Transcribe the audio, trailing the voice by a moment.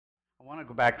want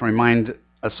to go back and remind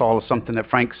us all of something that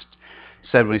Frank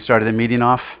said when he started the meeting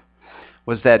off,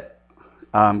 was that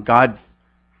God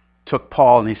took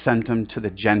Paul and he sent him to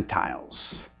the Gentiles.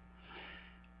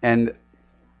 And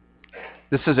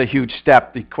this is a huge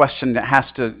step. The question that has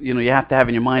to, you have to have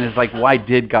in your mind is like, why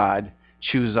did God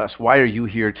choose us? Why are you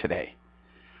here today?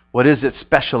 What is it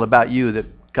special about you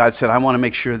that God said, I want to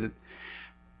make sure that,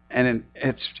 and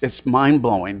it's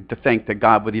mind-blowing to think that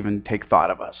God would even take thought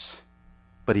of us.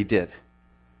 But he did.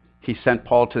 He sent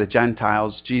Paul to the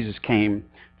Gentiles. Jesus came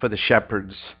for the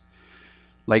shepherds.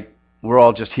 Like, we're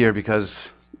all just here because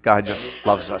God just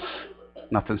loves us.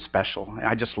 Nothing special.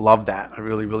 I just love that. I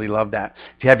really, really love that.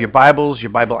 If you have your Bibles, your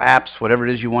Bible apps, whatever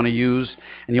it is you want to use,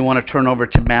 and you want to turn over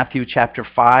to Matthew chapter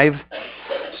 5,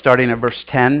 starting at verse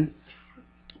 10.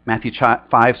 Matthew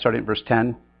 5, starting at verse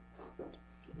 10.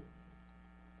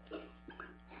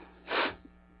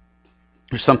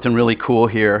 There's something really cool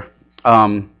here.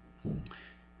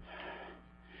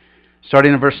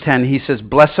 Starting in verse 10, he says,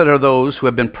 "Blessed are those who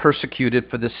have been persecuted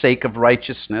for the sake of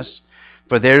righteousness,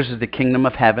 for theirs is the kingdom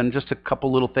of heaven." Just a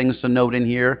couple little things to note in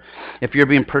here. If you're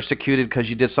being persecuted because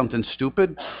you did something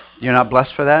stupid, you're not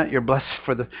blessed for that. You're blessed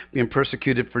for being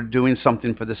persecuted for doing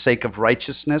something for the sake of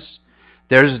righteousness.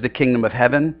 Theirs is the kingdom of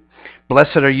heaven.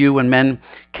 Blessed are you when men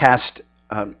cast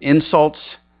insults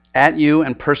at you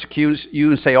and persecute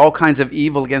you and say all kinds of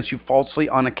evil against you falsely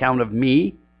on account of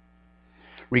me.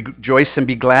 Rejoice and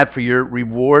be glad, for your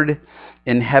reward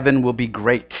in heaven will be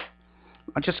great.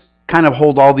 I'll just kind of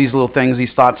hold all these little things,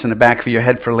 these thoughts in the back of your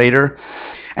head for later.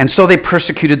 And so they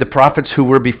persecuted the prophets who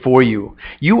were before you.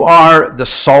 You are the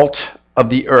salt of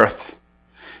the earth.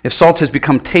 If salt has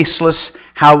become tasteless,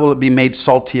 how will it be made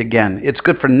salty again? It's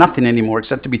good for nothing anymore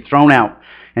except to be thrown out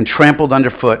and trampled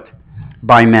underfoot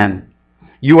by men.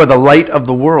 You are the light of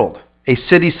the world. A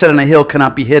city set on a hill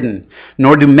cannot be hidden,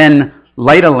 nor do men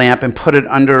light a lamp and put it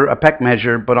under a peck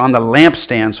measure, but on the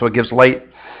lampstand, so it gives light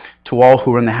to all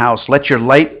who are in the house. Let your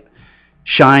light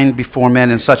shine before men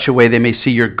in such a way they may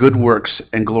see your good works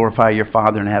and glorify your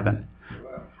Father in heaven.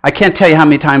 I can't tell you how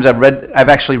many times I've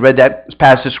actually read that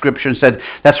passage of Scripture and said,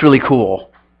 that's really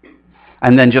cool,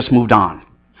 and then just moved on.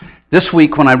 This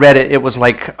week when I read it, it was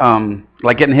like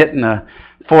getting hit in the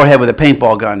forehead with a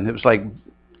paintball gun. It was like,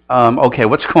 okay,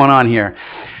 what's going on here?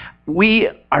 We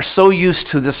are so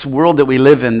used to this world that we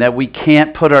live in that we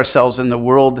can't put ourselves in the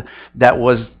world that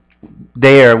was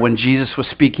there when Jesus was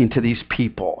speaking to these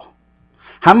people.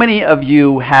 How many of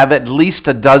you have at least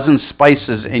a dozen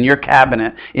spices in your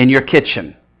cabinet, in your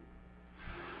kitchen?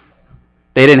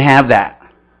 They didn't have that.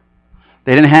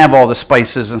 They didn't have all the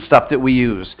spices and stuff that we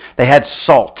use. They had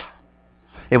salt.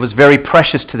 It was very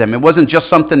precious to them. It wasn't just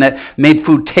something that made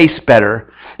food taste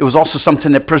better. It was also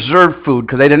something that preserved food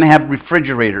because they didn't have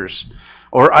refrigerators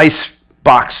or ice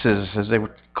boxes, as they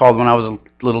were called when I was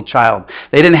a little child.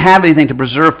 They didn't have anything to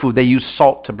preserve food. They used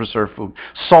salt to preserve food.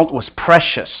 Salt was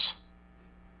precious.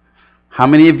 How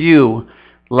many of you,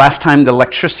 last time the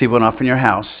electricity went off in your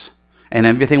house and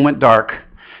everything went dark,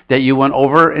 that you went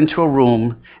over into a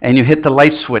room and you hit the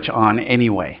light switch on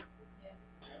anyway?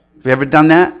 Have you ever done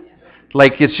that?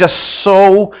 Like, it's just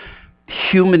so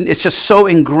human, it's just so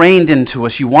ingrained into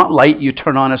us. You want light, you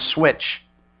turn on a switch.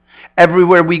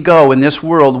 Everywhere we go in this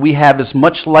world, we have as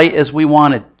much light as we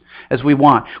want.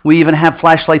 We even have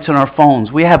flashlights on our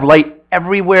phones. We have light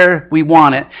everywhere we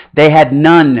want it. They had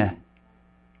none.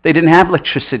 They didn't have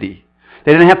electricity.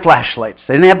 They didn't have flashlights.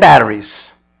 They didn't have batteries.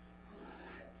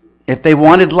 If they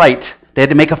wanted light, they had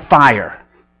to make a fire.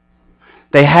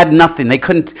 They had nothing.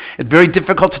 It's very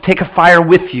difficult to take a fire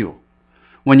with you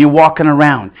when you're walking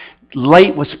around.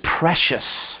 Light was precious.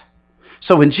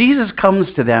 So when Jesus comes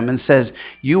to them and says,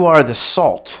 you are the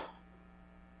salt,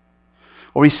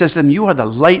 or he says to them, you are the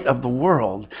light of the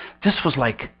world, this was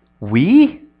like,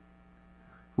 we're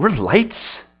lights?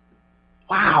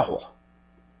 Wow.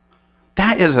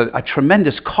 That is a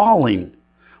tremendous calling.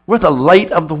 We're the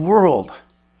light of the world.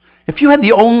 If you had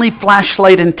the only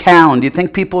flashlight in town, do you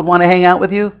think people would want to hang out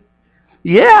with you?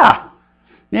 Yeah.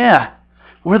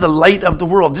 We're the light of the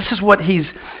world. This is what he's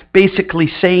basically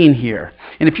saying here.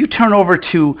 And if you turn over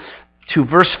to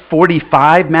verse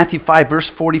 45, Matthew 5, verse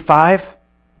 45,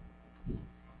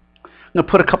 I'm going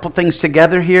to put a couple things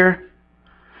together here.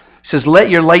 He says,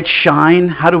 let your light shine.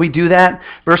 How do we do that?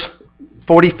 Verse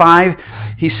 45,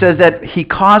 he says that he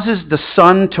causes the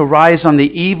sun to rise on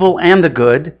the evil and the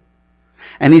good,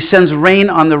 and he sends rain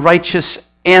on the righteous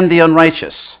and the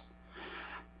unrighteous.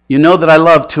 You know that I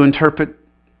love to interpret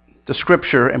the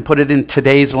Scripture and put it in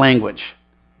today's language.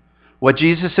 What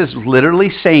Jesus is literally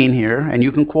saying here, and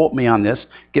you can quote me on this,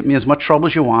 get me as much trouble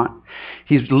as you want,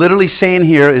 he's literally saying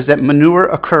here is that manure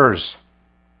occurs.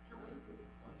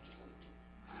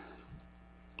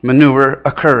 manure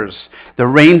occurs. The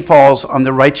rain falls on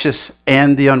the righteous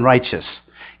and the unrighteous.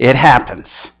 It happens.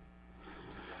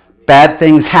 Bad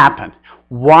things happen.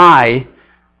 Why?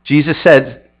 Jesus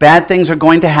said, bad things are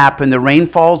going to happen. The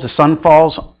rain falls, the sun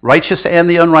falls, righteous and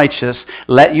the unrighteous.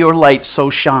 Let your light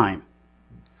so shine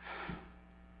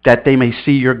that they may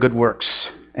see your good works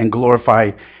and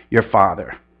glorify your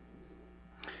Father.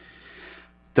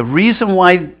 The reason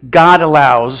why God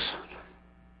allows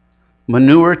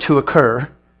manure to occur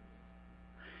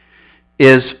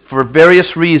is for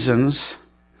various reasons.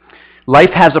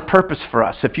 Life has a purpose for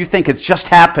us. If you think it just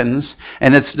happens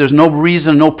and there's no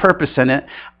reason, no purpose in it,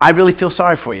 I really feel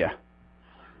sorry for you.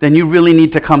 Then you really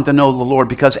need to come to know the Lord,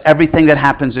 because everything that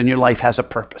happens in your life has a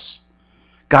purpose.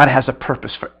 God has a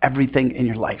purpose for everything in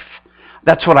your life.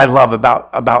 That's what I love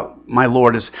about my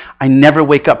Lord, is I never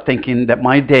wake up thinking that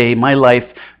my day, my life,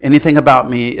 anything about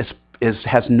me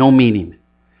has no meaning.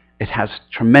 It has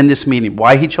tremendous meaning.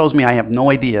 Why he chose me, I have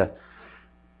no idea.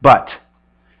 But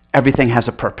everything has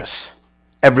a purpose.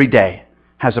 Every day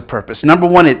has a purpose. Number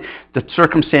one, the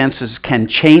circumstances can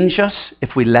change us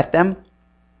if we let them.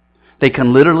 They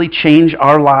can literally change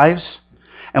our lives.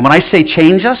 And when I say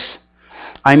change us,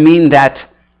 I mean that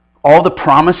all the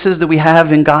promises that we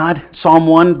have in God, Psalm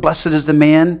 1, blessed is the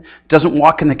man, doesn't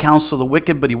walk in the counsel of the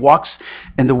wicked, but he walks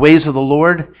in the ways of the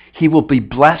Lord. He will be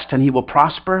blessed and he will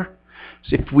prosper.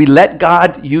 So if we let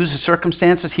God use the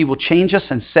circumstances, he will change us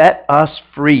and set us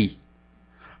free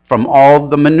from all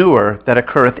the manure that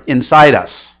occurreth inside us.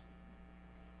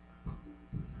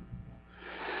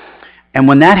 And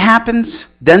when that happens,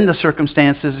 then the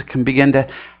circumstances can begin to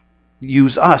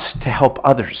use us to help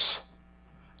others.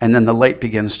 And then the light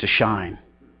begins to shine.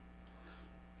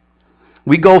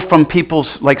 We go from people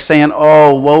like saying,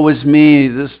 oh, woe is me,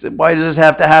 why does this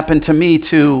have to happen to me,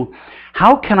 to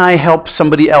how can I help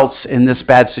somebody else in this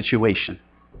bad situation?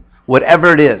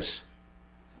 Whatever it is.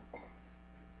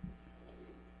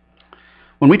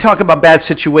 When we talk about bad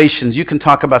situations, you can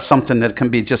talk about something that can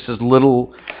be just as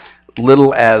little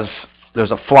as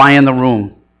there's a fly in the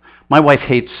room. My wife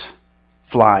hates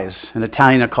flies. In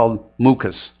Italian, they're called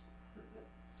mucas,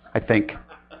 I think.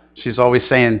 She's always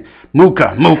saying,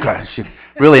 mucca, mucca. She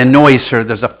really annoys her.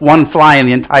 There's one fly in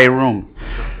the entire room.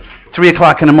 3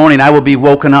 o'clock in the morning, I will be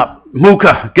woken up.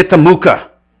 Mucca, get the mucca.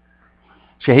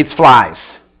 She hates flies.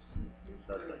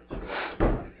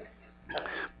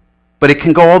 But it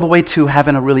can go all the way to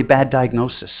having a really bad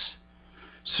diagnosis.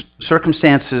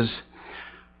 Circumstances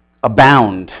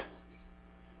abound.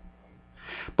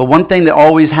 But one thing that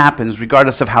always happens,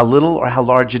 regardless of how little or how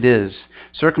large it is,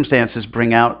 circumstances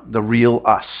bring out the real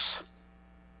us.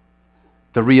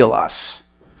 The real us.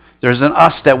 There's an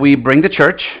us that we bring to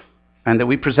church and that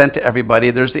we present to everybody.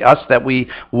 There's the us that we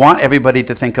want everybody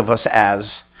to think of us as.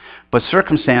 But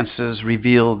circumstances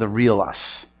reveal the real us,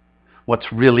 what's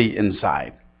really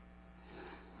inside.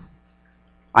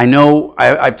 I know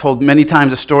I've told many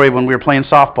times a story when we were playing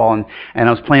softball and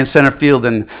I was playing center field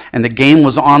and the game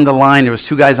was on the line. There was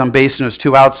 2 guys on base and there was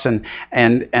 2 outs and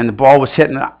the ball was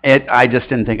hitting it. I just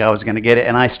didn't think I was going to get it,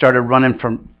 and I started running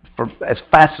for as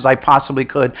fast as I possibly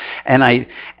could. And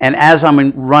as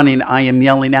I'm running, I am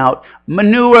yelling out,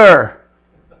 manure!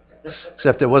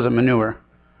 Except there wasn't manure.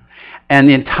 And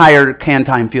the entire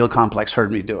Cantine Field complex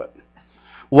heard me do it.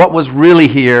 What was really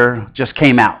here just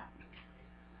came out.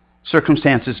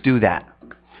 Circumstances do that.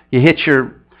 You hit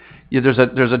there's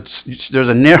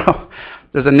a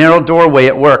narrow doorway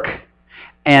at work,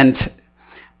 and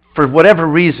for whatever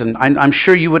reason, I'm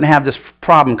sure you wouldn't have this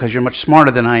problem because you're much smarter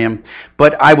than I am,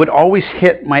 but I would always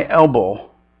hit my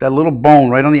elbow, that little bone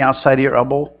right on the outside of your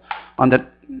elbow, on the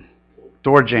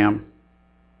door jamb.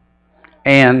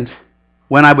 And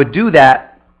when I would do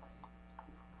that,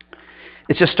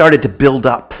 it just started to build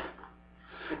up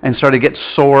and started to get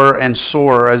sore and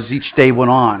sore as each day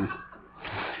went on.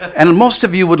 And most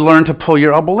of you would learn to pull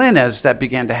your elbow in as that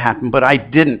began to happen, but I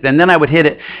didn't. And then I would hit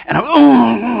it,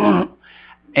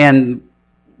 and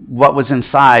what was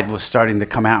inside was starting to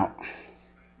come out.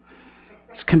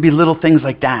 It can be little things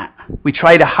like that. We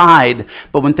try to hide,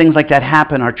 but when things like that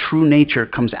happen, our true nature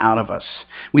comes out of us.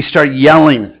 We start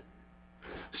yelling.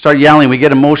 We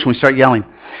get emotional, we start yelling.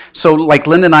 So like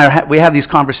Linda and I, we have these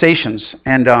conversations,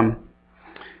 and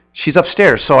she's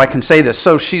upstairs, so I can say this.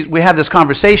 So we have this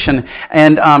conversation,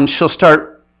 and she'll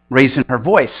start raising her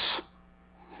voice.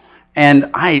 And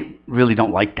I really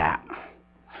don't like that.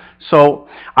 So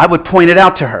I would point it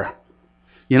out to her.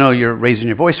 You know, you're raising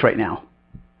your voice right now.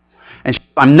 And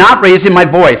I'm not raising my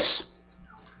voice.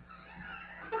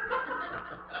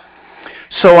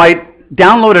 So I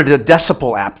downloaded a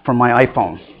Decibel app from my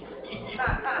iPhone.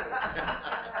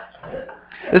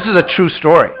 This is a true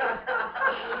story.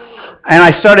 And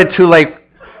I started to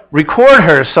record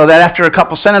her so that after a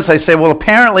couple sentences I say, well,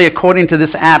 apparently according to this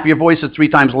app, your voice is 3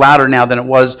 times louder now than it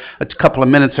was a couple of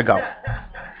minutes ago.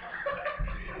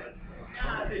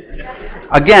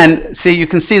 Again, see, you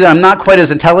can see that I'm not quite as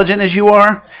intelligent as you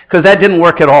are, because that didn't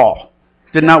work at all.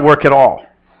 Did not work at all.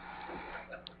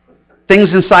 Things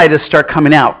inside us start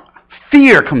coming out.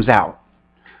 Fear comes out.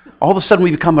 All of a sudden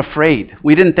we become afraid.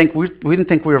 We didn't think we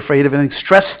were afraid of anything.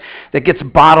 Stress that gets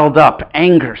bottled up,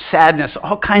 anger, sadness,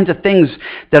 all kinds of things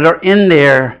that are in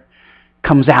there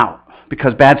comes out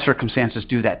because bad circumstances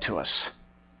do that to us.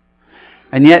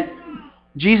 And yet,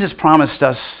 Jesus promised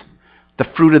us the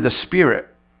fruit of the Spirit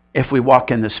if we walk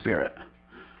in the Spirit.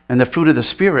 And the fruit of the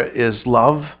Spirit is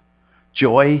love,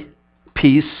 joy,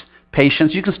 peace,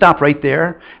 patience. You can stop right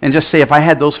there and just say, if I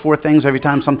had those 4 things every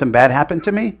time something bad happened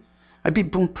to me, I'd be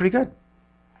pretty good.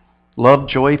 Love,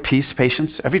 joy, peace,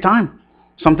 patience, every time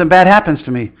something bad happens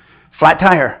to me. Flat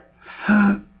tire.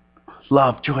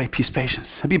 Love, joy, peace, patience.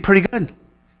 I'd be pretty good.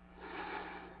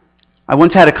 I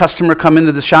once had a customer come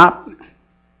into the shop,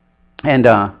 and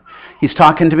he's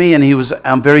talking to me, and he was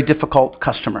a very difficult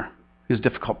customer. He was a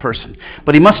difficult person.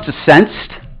 But he must have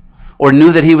sensed or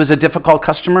knew that he was a difficult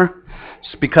customer,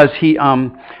 because he,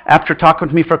 after talking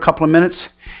with me for a couple of minutes,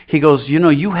 he goes,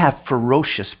 you have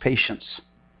ferocious patience.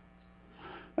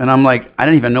 And I'm like, I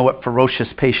don't even know what ferocious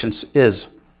patience is.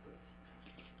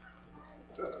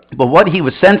 But what he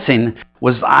was sensing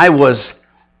was I was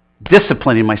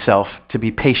disciplining myself to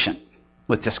be patient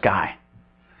with this guy.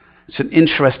 It's an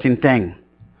interesting thing.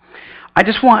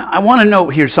 I want to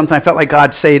note here something I felt like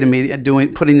God say to me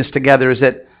putting this together, is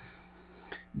that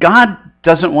God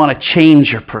doesn't want to change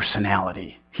your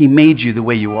personality. He made you the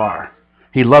way you are.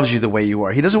 He loves you the way you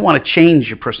are. He doesn't want to change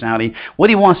your personality. What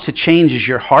he wants to change is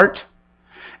your heart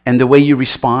and the way you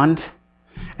respond,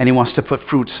 and he wants to put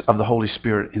fruits of the Holy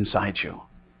Spirit inside you.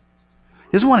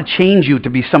 He doesn't want to change you to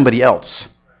be somebody else.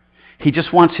 He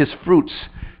just wants his fruits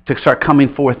to start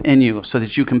coming forth in you so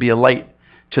that you can be a light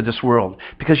to this world.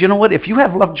 Because you know what? If you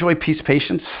have love, joy, peace,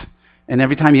 patience, and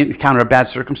every time you encounter a bad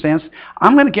circumstance,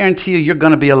 I'm going to guarantee you're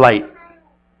going to be a light,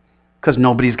 because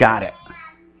nobody's got it.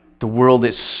 The world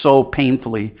is so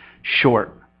painfully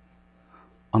short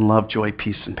on love, joy,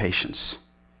 peace, and patience.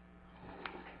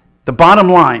 The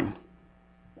bottom line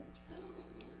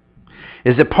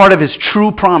is that part of his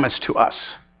true promise to us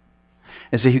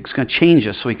is that he's going to change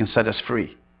us so he can set us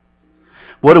free.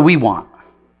 What do we want?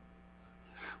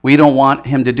 We don't want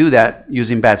him to do that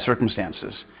using bad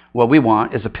circumstances. What we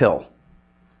want is a pill.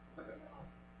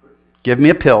 Give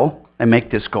me a pill and make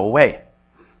this go away.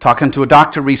 Talking to a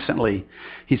doctor recently,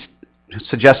 he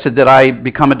suggested that I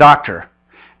become a doctor.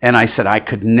 And I said I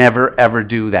could never, ever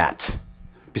do that.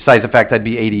 Besides the fact I'd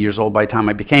be 80 years old by the time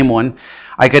I became one.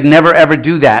 I could never, ever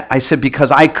do that. I said because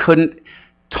I couldn't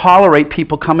tolerate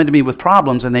people coming to me with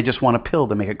problems and they just want a pill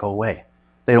to make it go away.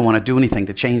 They don't want to do anything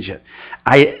to change it.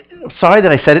 Sorry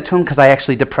that I said it to him, because I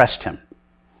actually depressed him.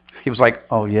 He was like,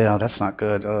 oh yeah, that's not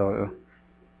good.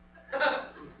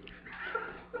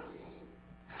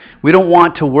 We don't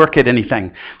want to work at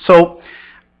anything. So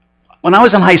when I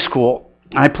was in high school,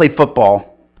 I played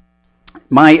football.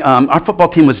 Our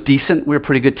football team was decent. We were a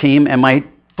pretty good team. And my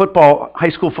high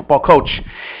school football coach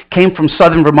came from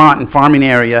southern Vermont in farming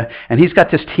area, and he's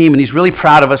got this team, and he's really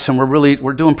proud of us, and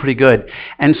we're doing pretty good.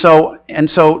 And so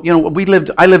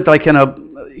I lived like in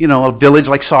a village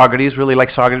like Saugerties, really like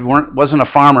Saugerties. Wasn't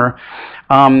a farmer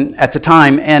at the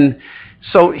time. And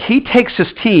so he takes his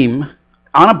team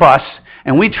on a bus,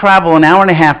 and we travel an hour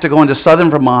and a half to go into southern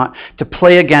Vermont to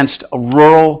play against a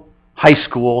rural high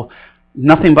school.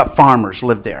 Nothing but farmers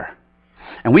lived there.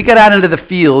 And we got out into the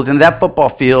field, into that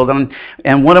football field,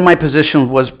 and one of my positions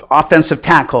was offensive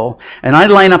tackle, and I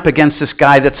line up against this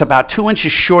guy that's about 2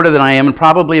 inches shorter than I am and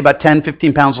probably about 10,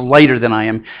 15 pounds lighter than I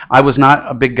am. I was not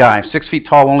a big guy. 6 feet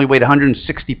tall, only weighed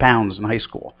 160 pounds in high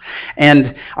school.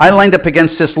 And I lined up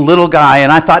against this little guy,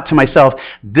 and I thought to myself,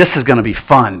 this is going to be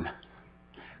fun,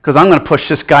 because I'm going to push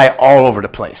this guy all over the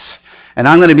place. And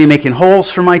I'm going to be making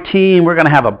holes for my team. We're going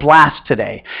to have a blast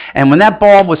today. And when that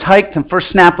ball was hiked and first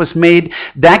snap was made,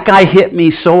 that guy hit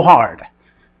me so hard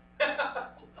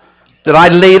that I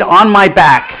laid on my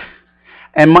back,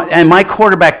 and my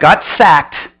quarterback got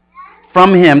sacked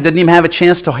from him, didn't even have a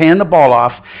chance to hand the ball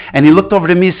off, and he looked over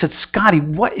to me and said, Scotty,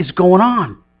 what is going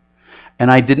on?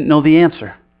 And I didn't know the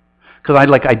answer, because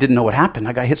I didn't know what happened.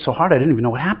 I got hit so hard I didn't even know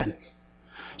what happened.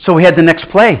 So we had the next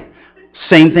play.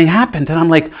 Same thing happened, and I'm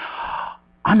like,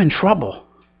 I'm in trouble.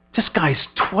 This guy's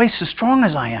twice as strong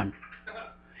as I am.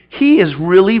 He is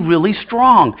really, really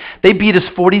strong. They beat us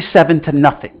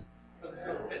 47-0.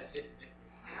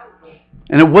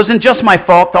 And it wasn't just my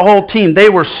fault, the whole team. They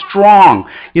were strong.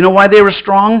 You know why they were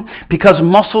strong? Because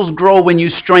muscles grow when you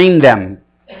strain them.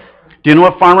 Do you know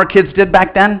what farmer kids did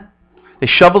back then? They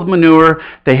shoveled manure,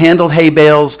 they handled hay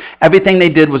bales. Everything they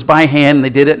did was by hand, and they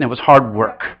did it, and it was hard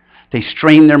work. They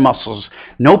strained their muscles.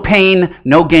 No pain,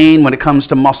 no gain when it comes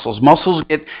to muscles. Muscles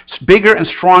get bigger and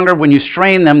stronger when you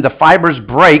strain them. The fibers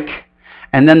break,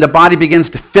 and then the body begins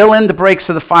to fill in the breaks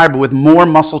of the fiber with more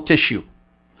muscle tissue.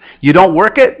 You don't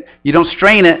work it, you don't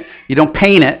strain it, you don't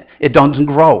pain it, it doesn't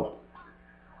grow.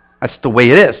 That's the way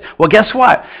it is. Well, guess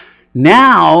what?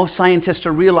 Now scientists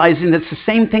are realizing that it's the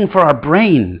same thing for our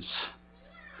brains.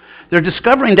 They're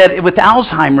discovering that with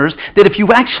Alzheimer's, that if you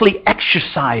actually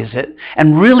exercise it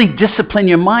and really discipline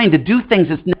your mind to do things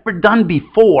it's never done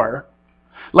before,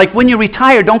 like when you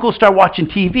retire, don't go start watching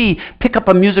TV, pick up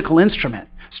a musical instrument.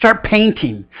 Start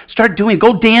painting. Start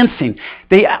go dancing.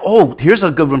 Here's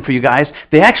a good one for you guys.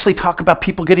 They actually talk about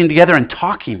people getting together and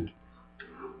talking.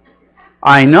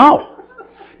 I know.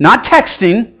 Not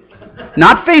texting,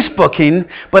 not Facebooking,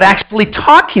 but actually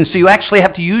talking. So you actually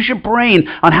have to use your brain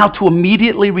on how to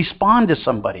immediately respond to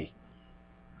somebody.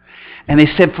 And they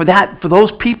said for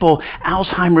those people,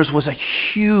 Alzheimer's was a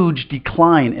huge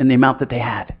decline in the amount that they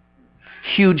had.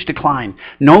 Huge decline.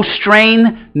 No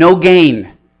strain, no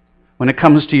gain. When it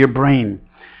comes to your brain.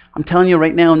 I'm telling you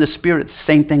right now in the spirit, the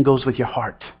same thing goes with your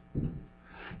heart.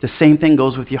 The same thing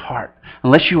goes with your heart.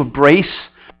 Unless you embrace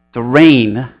the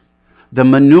rain, the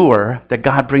manure that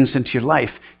God brings into your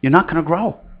life, you're not going to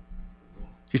grow.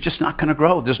 You're just not going to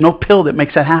grow. There's no pill that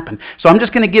makes that happen. So I'm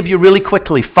just going to give you really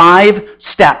quickly 5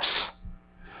 steps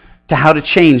to how to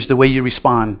change the way you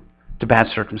respond to bad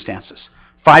circumstances.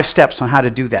 5 steps on how to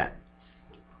do that.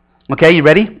 Okay, you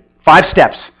ready? 5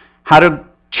 steps. How to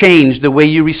change the way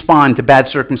you respond to bad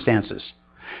circumstances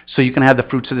so you can have the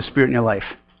fruits of the Spirit in your life.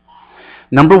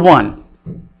 Number 1,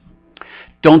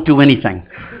 don't do anything.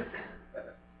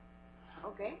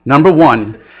 Okay. Number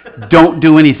 1, don't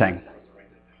do anything.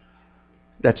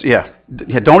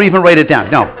 Don't even write it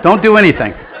down. No, don't do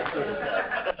anything.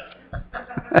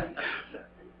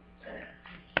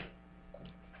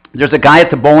 There's a guy at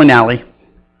the bowling alley.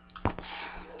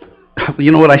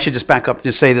 You know what? I should just back up and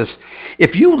just say this.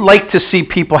 If you like to see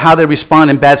people, how they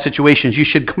respond in bad situations, you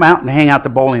should come out and hang out at the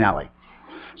bowling alley.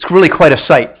 It's really quite a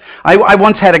sight. I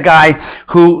once had a guy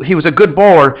he was a good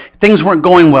bowler. Things weren't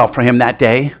going well for him that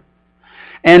day.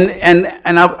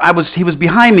 He was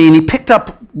behind me, and he picked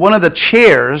up one of the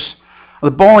chairs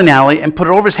of the bowling alley and put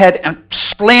it over his head and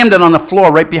slammed it on the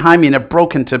floor right behind me, and it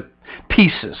broke into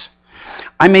pieces.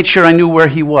 I made sure I knew where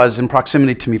he was in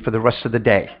proximity to me for the rest of the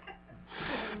day.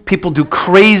 People do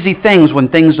crazy things when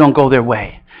things don't go their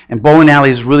way. And bowling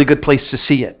alley is a really good place to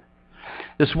see it.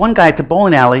 This one guy at the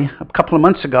bowling alley, a couple of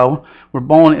months ago, we're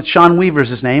bowling. Sean Weaver's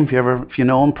his name. If you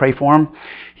know him, pray for him.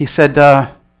 He said,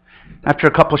 after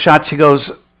a couple of shots, he goes,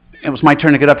 it was my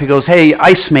turn to get up. He goes, "Hey,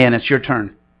 Iceman, it's your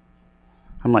turn."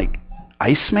 I'm like,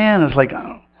 Iceman? It's like,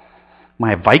 am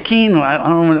I a Viking? I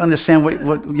don't understand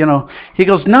what you know. He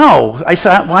goes, "No." I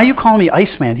said, "Why are you calling me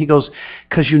Iceman?" He goes,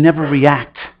 "Because you never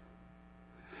react.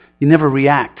 You never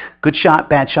react. Good shot,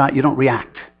 bad shot, you don't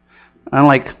react." I'm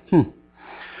like,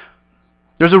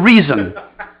 There's a reason.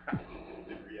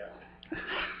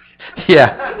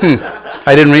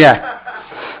 I didn't react.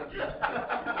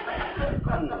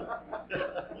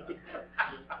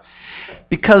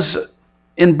 Because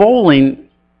in bowling,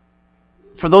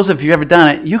 for those of you who have ever done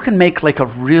it, you can make like a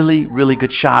really, really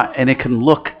good shot, and it can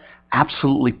look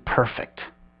absolutely perfect.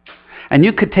 And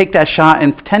you could take that shot,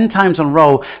 and 10 times in a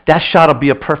row, that shot will be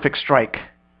a perfect strike.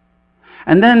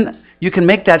 And then you can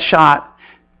make that shot,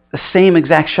 the same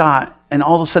exact shot, and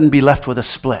all of a sudden be left with a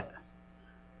split.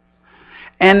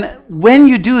 And when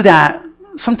you do that,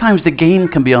 sometimes the game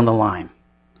can be on the line.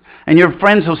 And your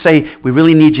friends will say, "We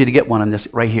really need you to get one on this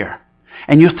right here."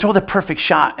 And you throw the perfect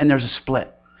shot, and there's a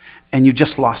split. And you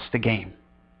just lost the game.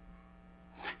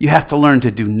 You have to learn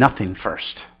to do nothing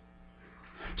first,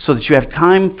 so that you have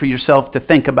time for yourself to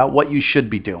think about what you should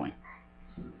be doing.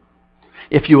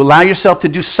 If you allow yourself to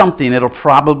do something, it'll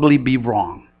probably be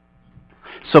wrong.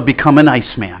 So become an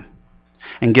Iceman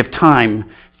and give time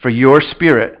for your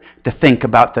spirit to think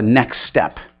about the next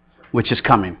step, which is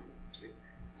coming.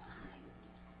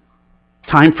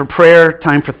 Time for prayer,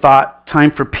 time for thought,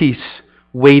 time for peace,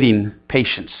 waiting,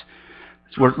 patience.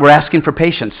 So we're asking for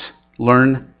patience.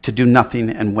 Learn to do nothing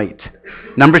and wait.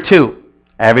 Number 2,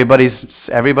 everybody's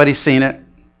seen it.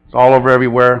 It's all over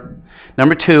everywhere.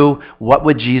 Number 2, what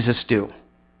would Jesus do?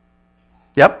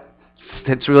 Yep,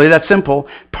 it's really that simple.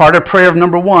 Part of prayer of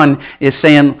number 1 is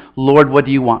saying, "Lord, what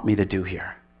do you want me to do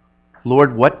here?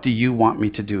 Lord, what do you want me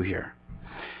to do here?"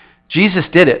 Jesus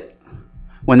did it.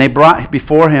 When they brought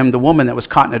before him the woman that was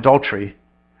caught in adultery,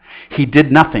 he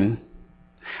did nothing.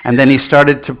 And then he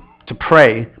started to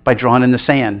pray by drawing in the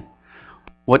sand.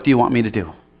 What do you want me to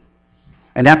do?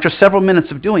 And after several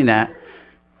minutes of doing that,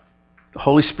 the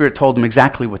Holy Spirit told him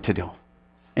exactly what to do.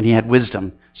 And he had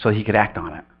wisdom so he could act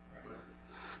on it.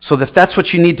 So if that's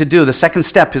what you need to do, the second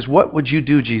step is, what would you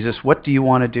do, Jesus? What do you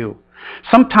want to do?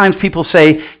 Sometimes people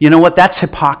say, you know what, that's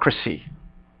hypocrisy.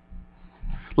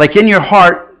 Like in your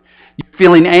heart, you're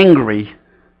feeling angry,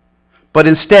 but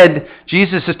instead,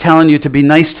 Jesus is telling you to be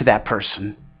nice to that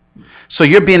person. So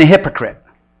you're being a hypocrite.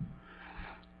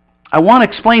 I want to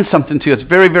explain something to you. It's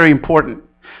very, very important.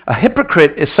 A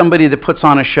hypocrite is somebody that puts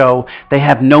on a show. They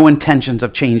have no intentions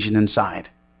of changing inside.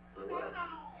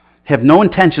 They have no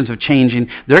intentions of changing.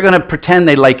 They're going to pretend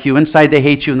they like you. Inside they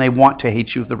hate you, and they want to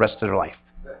hate you the rest of their life.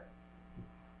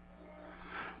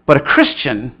 But a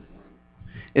Christian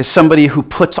is somebody who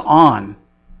puts on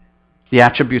the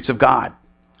attributes of God.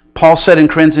 Paul said in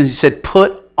Corinthians, he said,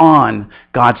 put on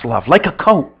God's love. Like a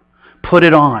coat, put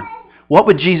it on. What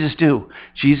would Jesus do?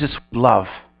 Jesus would love.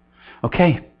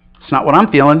 Okay, it's not what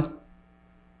I'm feeling,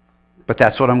 but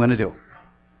that's what I'm going to do.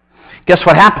 Guess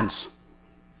what happens?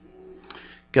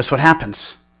 Guess what happens?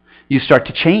 You start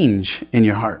to change in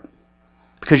your heart.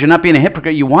 Because you're not being a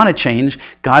hypocrite, you want to change,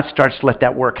 God starts to let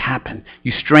that work happen.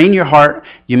 You strain your heart,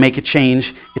 you make a change,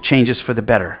 it changes for the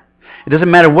better. It doesn't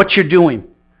matter what you're doing.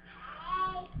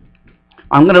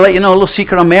 I'm going to let you know a little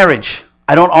secret on marriage.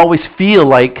 I don't always feel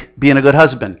like being a good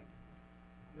husband.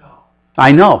 No.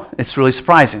 I know, it's really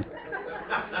surprising.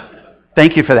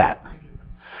 Thank you for that.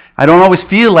 I don't always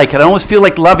feel like it. I don't always feel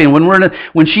like loving.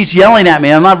 When she's yelling at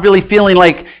me, I'm not really feeling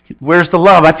like, where's the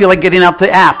love? I feel like getting out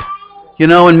the app,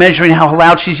 and measuring how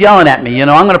loud she's yelling at me.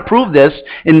 I'm going to prove this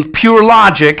in pure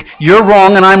logic. You're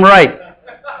wrong and I'm right.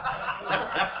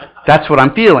 That's what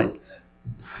I'm feeling.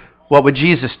 What would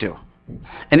Jesus do?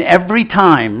 And every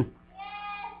time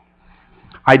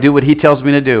I do what he tells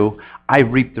me to do, I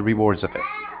reap the rewards of it.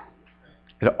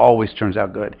 It always turns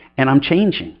out good. And I'm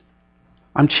changing.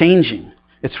 I'm changing.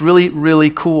 It's really,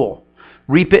 really cool.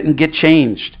 Reap it and get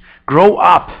changed. Grow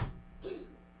up.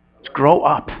 Grow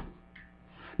up.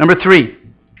 Number 3,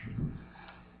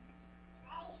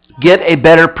 get a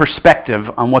better perspective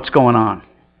on what's going on.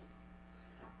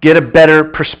 Get a better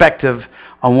perspective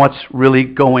on what's really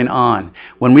going on.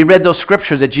 When we read those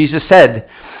scriptures that Jesus said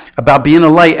about being a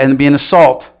light and being a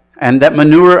salt, and that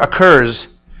manure occurs,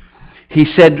 he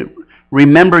said,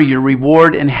 remember your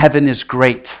reward in heaven is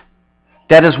great.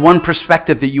 That is one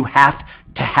perspective that you have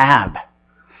to have.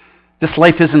 This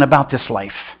life isn't about this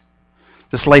life.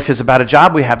 This life is about a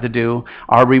job we have to do.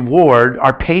 Our reward,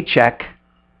 our paycheck,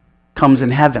 comes in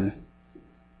heaven.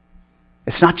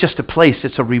 It's not just a place,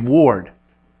 it's a reward.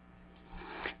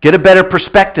 Get a better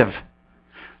perspective.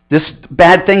 This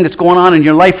bad thing that's going on in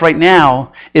your life right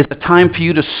now is a time for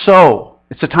you to sow.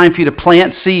 It's a time for you to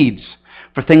plant seeds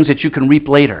for things that you can reap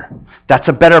later. That's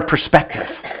a better perspective.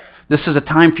 This is a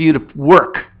time for you to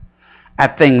work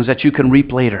at things that you can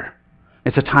reap later.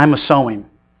 It's a time of sowing.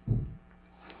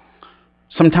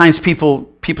 Sometimes people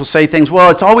say things,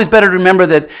 well, it's always better to remember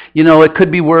that, it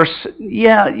could be worse.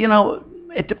 Yeah, but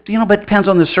it depends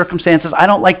on the circumstances. I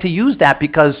don't like to use that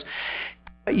because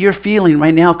your feeling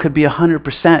right now could be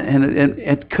 100%, and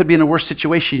it could be in a worse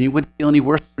situation. You wouldn't feel any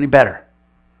worse or any better.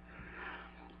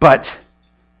 But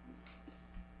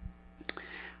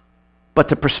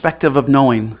the perspective of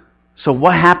knowing, so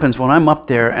what happens when I'm up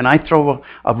there and I throw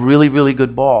a really, really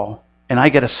good ball and I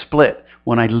get a split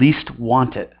when I least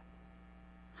want it?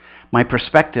 My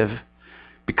perspective,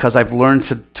 because I've learned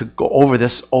to go over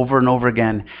this over and over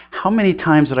again, how many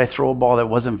times did I throw a ball that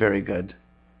wasn't very good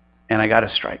and I got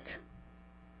a strike?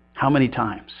 How many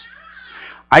times?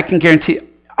 I can guarantee,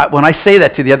 when I say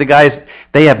that to the other guys,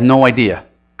 they have no idea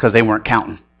because they weren't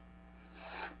counting.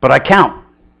 But I count.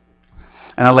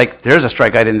 And I'm like, there's a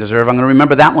strike I didn't deserve. I'm going to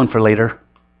remember that one for later.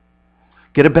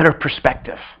 Get a better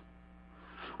perspective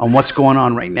on what's going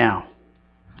on right now.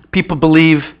 People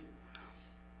believe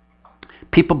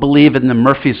in the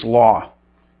Murphy's Law.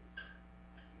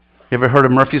 You ever heard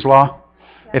of Murphy's Law?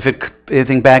 If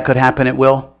anything bad could happen, it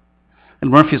will. And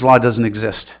Murphy's Law doesn't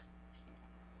exist.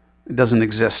 It doesn't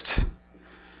exist.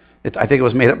 I think it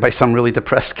was made up by some really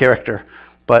depressed character.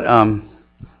 But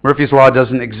Murphy's Law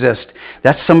doesn't exist.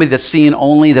 That's somebody that's seeing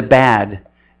only the bad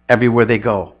everywhere they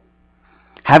go.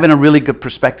 Having a really good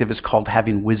perspective is called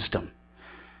having wisdom.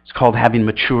 It's called having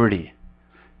maturity.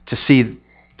 To see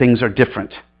things are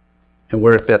different and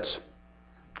where it fits.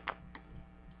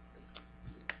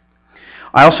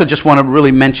 I also just want to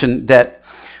really mention that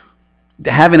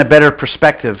having a better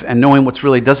perspective and knowing what's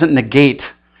really doesn't negate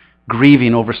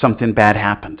grieving over something bad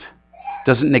happened. It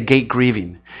doesn't negate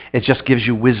grieving. It just gives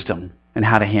you wisdom in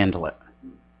how to handle it.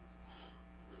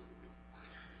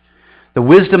 The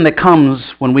wisdom that comes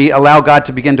when we allow God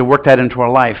to begin to work that into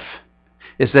our life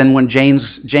is then when James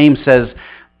says,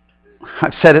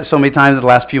 I've said it so many times in the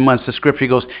last few months, the scripture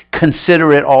goes,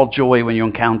 consider it all joy when you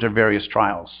encounter various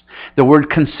trials. The word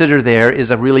consider there is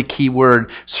a really key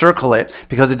word. Circle it,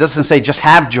 because it doesn't say just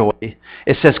have joy.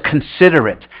 It says consider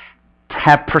it.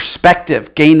 Have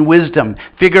perspective, gain wisdom,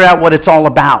 figure out what it's all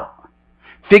about.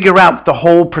 Figure out the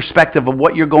whole perspective of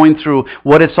what you're going through,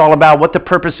 what it's all about, what the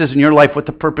purpose is in your life, what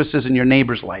the purpose is in your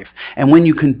neighbor's life. And when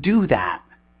you can do that,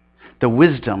 the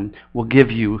wisdom will give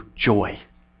you joy.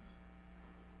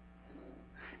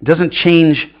 It doesn't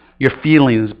change your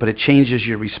feelings, but it changes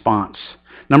your response.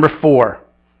 Number 4,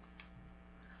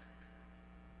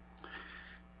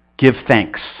 give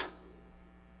thanks.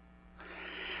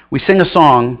 We sing a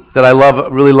song that I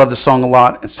love, really love the song a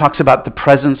lot. It talks about the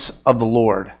presence of the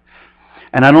Lord.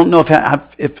 And I don't know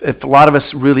if a lot of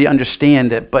us really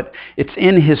understand it, but it's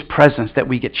in His presence that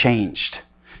we get changed.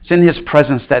 It's in His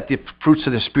presence that the fruits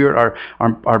of the Spirit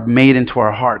are made into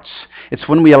our hearts. It's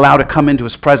when we allow to come into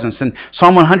His presence. And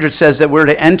Psalm 100 says that we're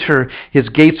to enter His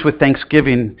gates with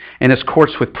thanksgiving and His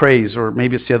courts with praise, or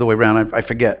maybe it's the other way around, I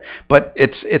forget. But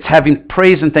it's having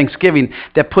praise and thanksgiving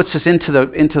that puts us into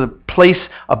the place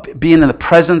of being in the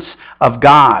presence of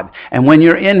God. And when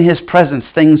you're in His presence,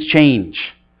 things change.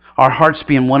 Our hearts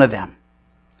being one of them.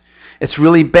 It's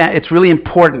really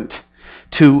important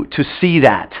to see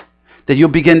that you'll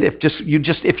begin,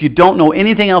 if you don't know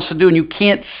anything else to do and you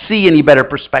can't see any better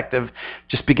perspective,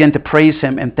 just begin to praise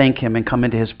Him and thank Him and come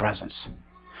into His presence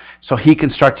so He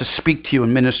can start to speak to you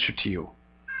and minister to you.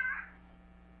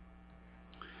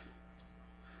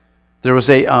 There was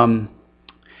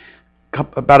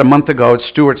about a month ago at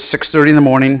Stewart's, 6:30 in the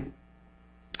morning.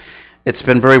 It's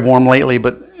been very warm lately,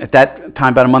 but at that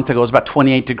time, about a month ago, it was about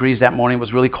 28 degrees that morning. It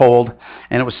was really cold,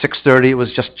 and it was 6:30. It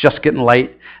was just getting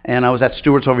light, and I was at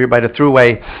Stewart's over here by the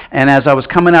Thruway. And as I was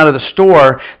coming out of the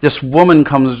store, this woman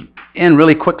comes in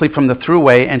really quickly from the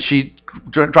Thruway, and she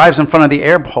drives in front of the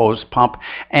air hose pump,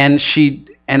 and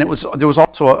there was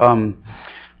also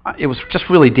it was just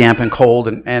really damp and cold,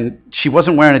 and she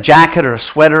wasn't wearing a jacket or a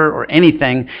sweater or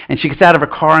anything, and she gets out of her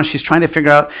car and she's trying to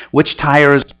figure out which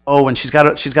tire is low, and she's got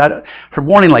her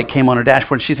warning light came on her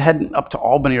dashboard. She's heading up to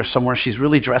Albany or somewhere. She's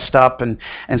really dressed up and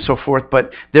so forth,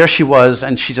 but there she was,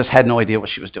 and she just had no idea what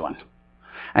she was doing.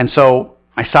 And so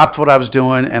I stopped what I was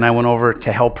doing and I went over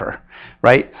to help her,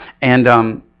 right?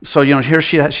 And so here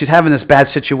she's having this bad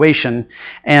situation,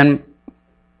 and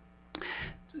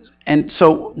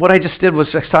so what I just did was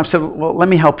I stopped and said, well, let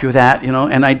me help you with that,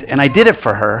 and I did it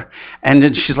for her. And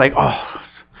then she's like, oh,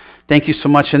 thank you so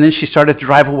much. And then she started to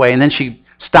drive away, and then she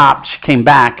stopped, she came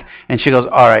back, and she goes,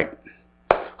 all right,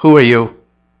 who are you?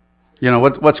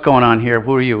 What's going on here?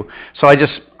 Who are you? So I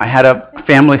had a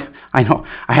family,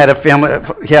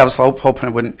 yeah, I was hoping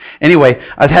it wouldn't. Anyway,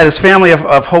 I had this Family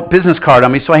of Hope business card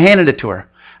on me, so I handed it to her.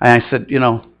 And I said,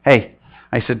 hey,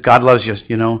 I said, God loves you,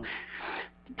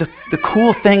 The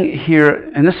cool thing here,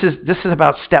 and this is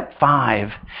about step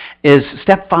 5, is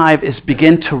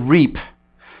begin to reap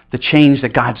the change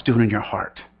that God's doing in your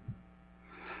heart.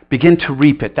 Begin to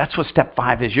reap it. That's what step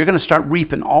 5 is. You're going to start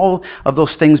reaping all of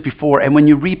those things before, and when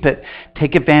you reap it,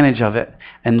 take advantage of it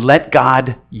and let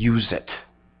God use it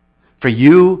for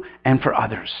you and for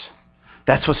others.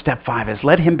 That's what step 5 is.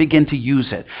 Let Him begin to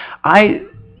use it. I've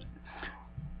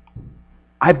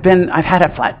had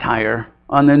a flat tire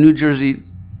on the New Jersey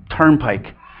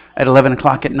Turnpike at 11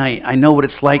 o'clock at night. I know what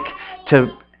it's like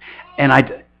and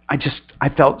I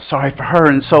felt sorry for her.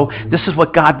 And so this is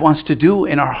what God wants to do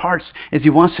in our hearts, is He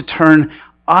wants to turn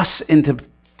us into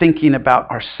thinking about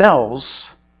ourselves.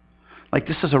 Like,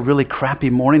 this is a really crappy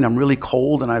morning, I'm really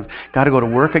cold, and I've got to go to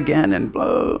work again, and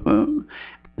blah, blah.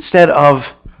 Instead of,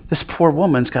 this poor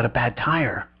woman's got a bad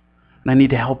tire, and I need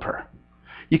to help her.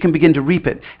 You can begin to reap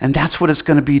it, and that's what it's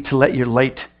going to be, to let your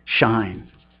light shine.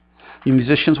 You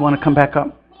musicians want to come back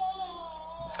up?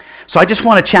 So I just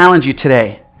want to challenge you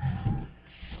today.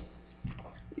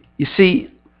 You see,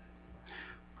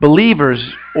 believers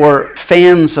or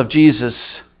fans of Jesus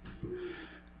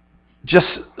just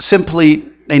simply,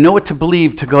 they know what to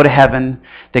believe to go to heaven.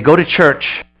 They go to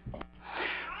church,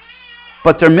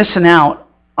 but they're missing out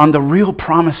on the real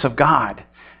promise of God.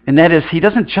 And that is, He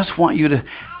doesn't just want you to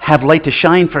have light to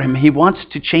shine for Him. He wants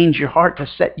to change your heart, to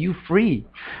set you free.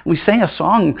 We sang a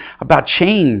song about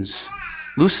chains.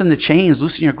 Loosen the chains,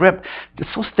 loosen your grip.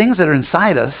 It's those things that are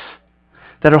inside us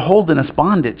that are holding us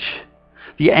bondage.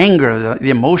 The anger, the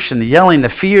emotion, the yelling,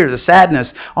 the fear, the sadness,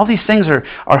 all these things are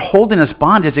holding us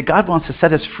bondage that God wants to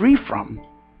set us free from.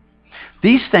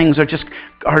 These things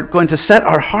are going to set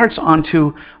our hearts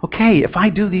onto, okay, if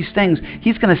I do these things,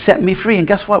 He's going to set me free. And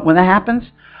guess what? When that happens,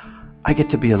 I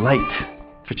get to be a light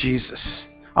for Jesus.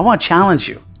 I want to challenge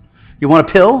you. You want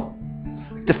a pill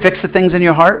to fix the things in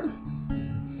your heart?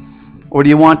 Or do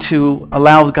you want to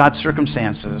allow God's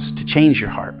circumstances to change your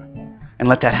heart and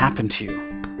let that happen to you?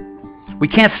 We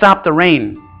can't stop the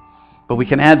rain, but we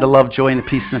can add the love, joy, and the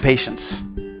peace and the patience.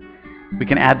 We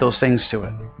can add those things to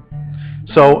it.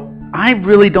 So I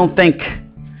really don't think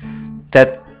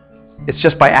that it's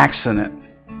just by accident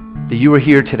that you are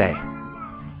here today.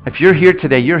 If you're here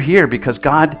today, you're here because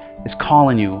God is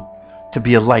calling you to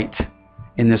be a light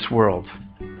in this world.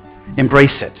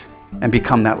 Embrace it and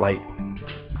become that light.